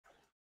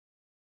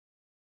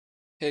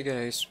Hey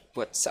guys,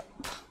 what's up?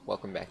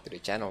 Welcome back to the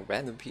channel.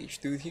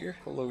 RandomPHDude here.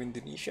 Hello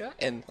Indonesia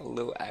and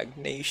hello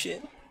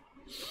Agnation.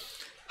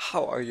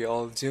 How are you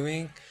all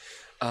doing?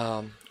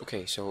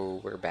 Okay,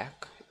 so we're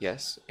back.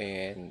 Yes,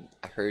 and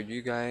I heard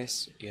you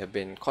guys. You have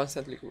been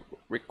constantly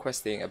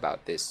requesting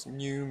about this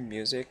new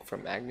music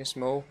from Agnez.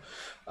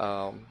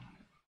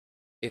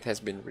 It has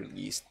been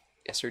released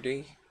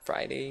yesterday,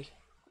 Friday,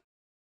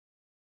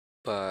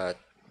 but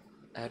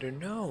I don't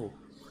know.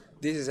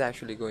 This is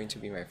actually going to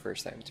be my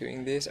first time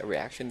doing this, a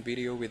reaction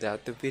video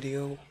without the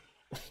video.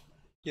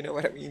 You know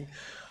what I mean?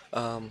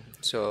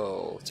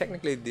 So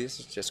technically this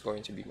is just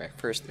going to be my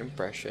first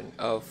impression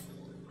of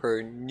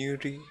her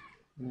newly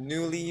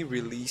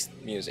released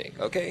music,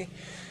 okay?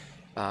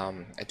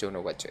 I don't know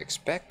what to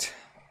expect.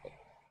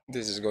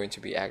 This is going to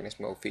be Agnez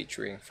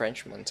featuring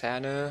French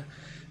Montana.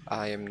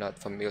 I am not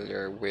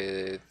familiar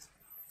with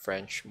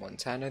French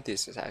Montana.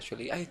 This is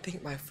actually, I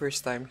think, my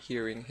first time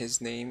hearing his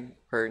name,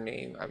 her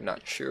name. I'm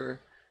not sure.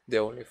 The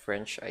only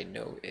French I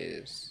know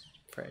is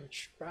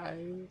French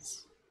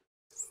fries,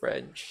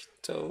 French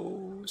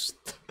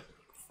toast,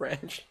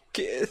 French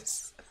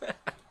kiss.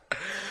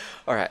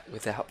 Alright,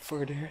 without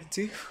further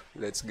ado,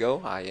 let's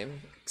go. I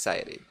am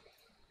excited.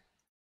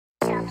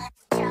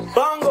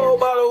 Bongo,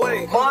 by the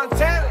way,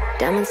 Montana.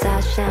 Diamonds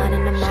out shine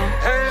in the mall.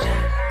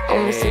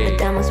 Only see the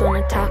diamonds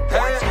when I talk.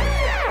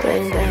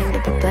 Bling bling,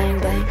 dippy bling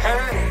bling.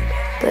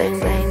 Bling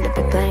bling,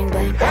 dippy bling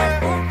bling.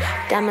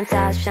 Diamonds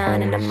out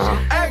shine in the mall.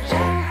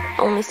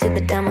 Only see the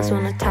diamonds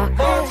when I talk.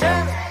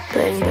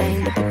 Bling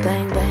bling, dippy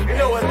bling bling. You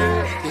know what it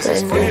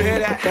is? Bling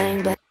bling, dippy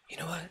bling bling. You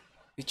know what?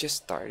 We just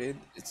started.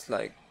 It's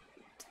like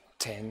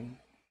 10-20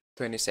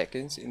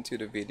 seconds into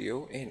the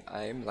video and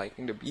I am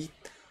liking the beat.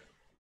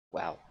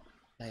 Wow.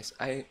 Nice.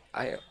 I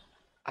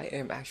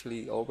am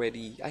actually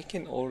I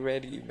can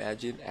already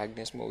imagine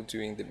Agnez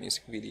doing the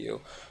music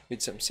video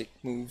with some sick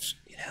moves,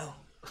 you know.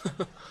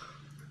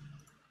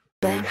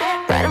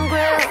 Bottom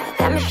grill,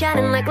 got me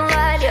shining like a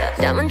light, yeah.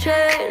 Diamond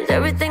chains,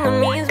 everything on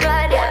me is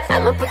right, yeah.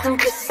 I'ma put some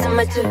kisses in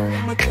my too.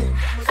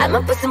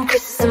 I'ma put some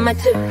kisses in my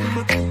too.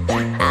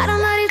 I don't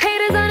know these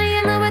haters on the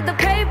end with the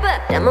paper.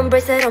 Diamond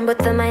bracelet on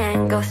both of my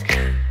ankles.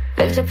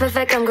 Picture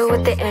perfect, I'm good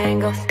with the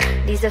angles.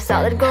 These are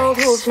solid gold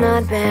hoops,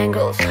 not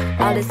bangles.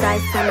 All this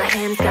ice on my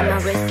hands got my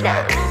wrist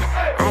down.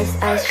 Ice,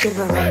 ice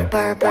shivering,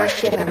 burr, burr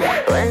shivering.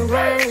 Bling,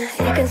 bling,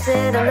 you can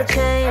sit on the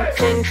chain.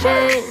 Chain,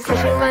 chain,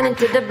 cause you run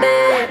into the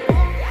bed.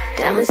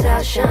 Diamonds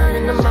out shine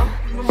in the mall.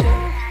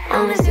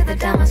 Only see the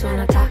diamonds when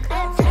I talk.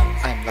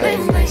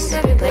 Bling, bling,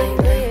 baby, bling,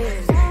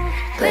 bling.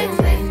 Bling,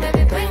 bling,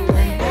 baby, bling,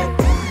 bling.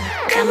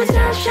 Diamonds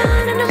out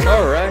shine in the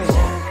mall. Alright.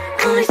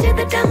 Only see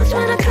the diamonds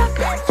when I talk.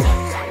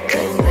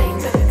 Bling, bling,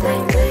 baby,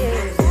 bling, bling.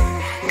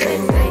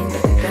 Bling, bling,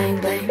 baby, bling,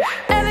 bling.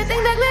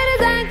 Everything that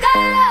glitters ain't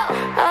gold.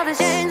 All these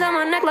chains on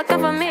my neck like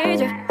I'm a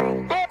major.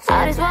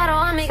 All this water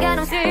on me got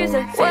them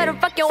freezing. Where the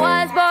fuck your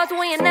wise boss?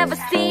 We ain't never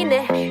seen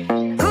it.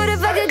 Who the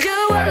fuck is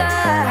jeweler?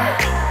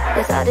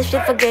 That's all this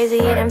shit for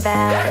gazy eating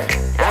bad.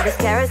 All these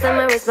carrots on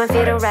my wrist, my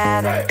feet a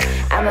rabbit.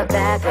 I'm a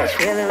bad bitch,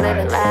 really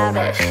living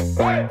lavish.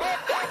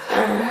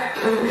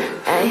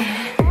 Ay.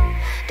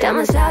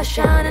 Diamonds out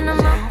shining in the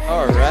mall.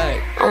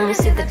 Alright. Only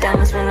see the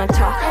diamonds when I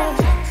talk.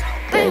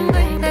 Bling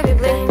bling, baby,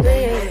 bling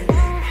bling.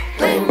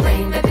 Bling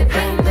bling, baby,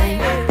 bling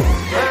bling.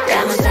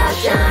 Diamonds out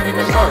shining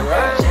in the mall.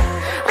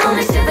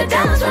 Only see the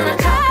diamonds when I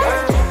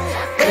talk.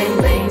 Bling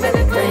bling,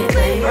 baby, bling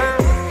bling.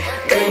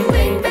 Bling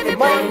bling, baby,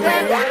 bling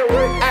bling.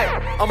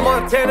 I'm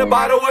Montana,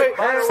 by the way.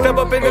 Step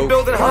up in the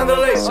building, Honda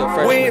Lake. So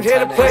French We ain't here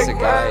to Montana play. is a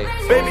guy.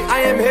 Baby, I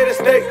am here to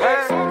stay.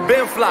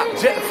 Ben flop,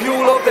 jet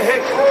fuel off the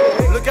head.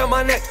 Look at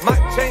my neck, my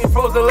chain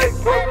frozen lake.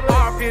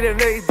 RP and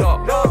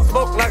A-Dog,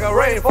 smoke like a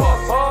rainfall.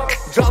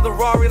 Drive the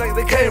Rari like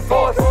they came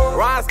for us.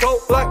 Ride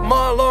scope like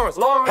Mon Lawrence.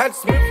 Had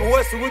Smith from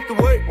Western with the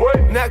weight.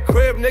 In that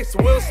crib next to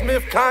Will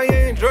Smith,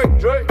 Kanye and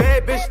Drake.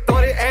 Bad bitch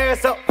thought it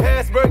ass up,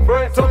 past break.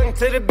 Talking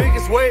to the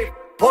biggest wave.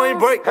 Point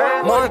break,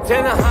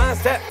 Montana high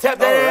tap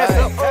that ass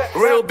up.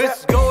 Real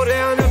bitches go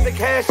down if they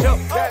cash up.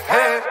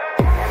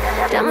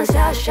 Diamonds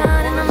out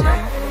shining in the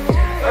mall.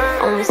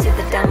 Only see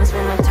the diamonds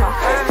when I talk.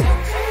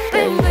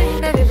 Bling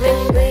bling, baby,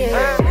 bling bling.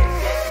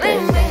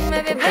 Bling bling,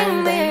 baby,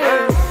 bling bling.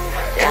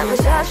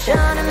 Diamonds out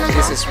shining in the mall.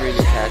 This is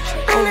really catchy.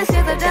 Only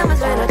see the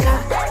diamonds when I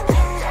talk.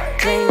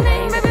 Bling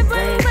bling, baby,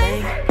 bling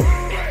bling.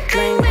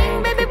 Bling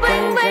bling, baby,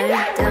 bling bling.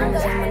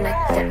 Diamonds on my neck,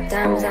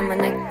 diamonds on my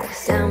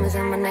necklace. Diamonds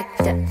on my neck,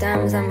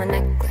 diamonds on my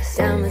necklace.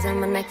 Diamonds on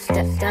my neck,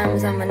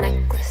 diamonds on my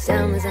necklace.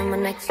 Diamonds on my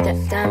neck,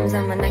 diamonds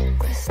on my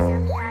necklace.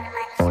 Nice.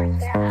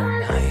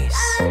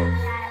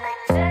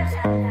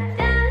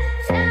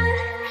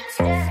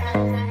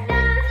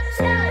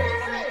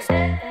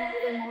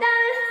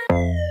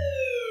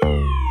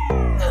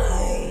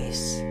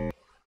 Nice.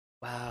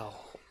 Wow.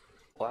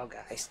 Wow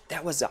guys,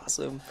 that was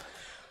awesome.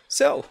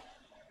 So,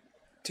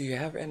 do you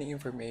have any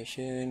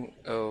information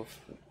of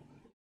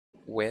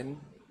when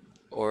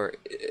or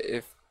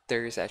if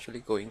there is actually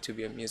going to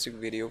be a music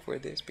video for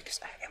this? Because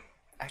I am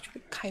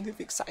actually kind of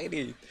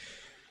excited.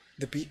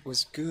 The beat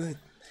was good.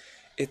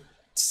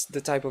 It's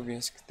the type of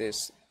music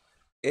this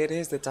It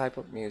is the type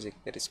of music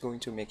that is going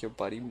to make your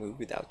body move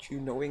without you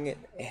knowing it,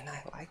 and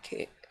I like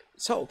it.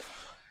 So,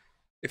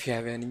 if you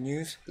have any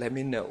news, let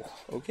me know.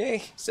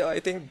 Okay? So I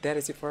think that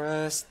is it for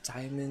us.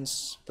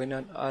 Diamonds, but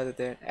none other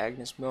than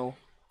Agnes Mo.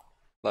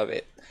 Love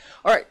it.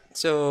 Alright,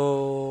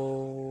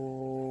 so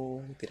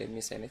did I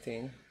miss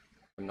anything?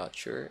 I'm not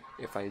sure.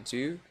 If I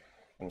do,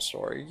 I'm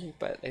sorry,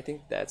 but I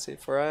think that's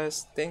it for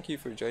us. Thank you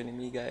for joining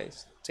me,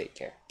 guys. Take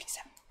care. Peace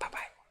out.